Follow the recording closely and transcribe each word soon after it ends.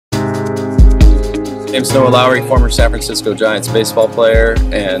Name's Noah Lowry, former San Francisco Giants baseball player,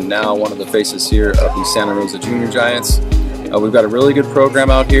 and now one of the faces here of the Santa Rosa Junior Giants. We've got a really good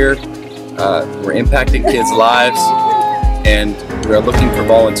program out here. We're impacting kids' lives, and we're looking for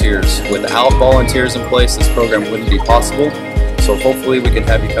volunteers. Without volunteers in place, this program wouldn't be possible. So hopefully we can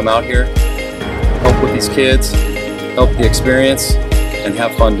have you come out here, help with these kids, help the experience, and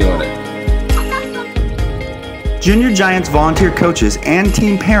have fun doing it. Junior Giants volunteer coaches and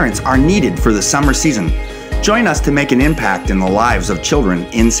team parents are needed for the summer season. Join us to make an impact in the lives of children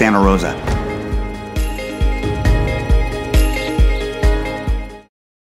in Santa Rosa.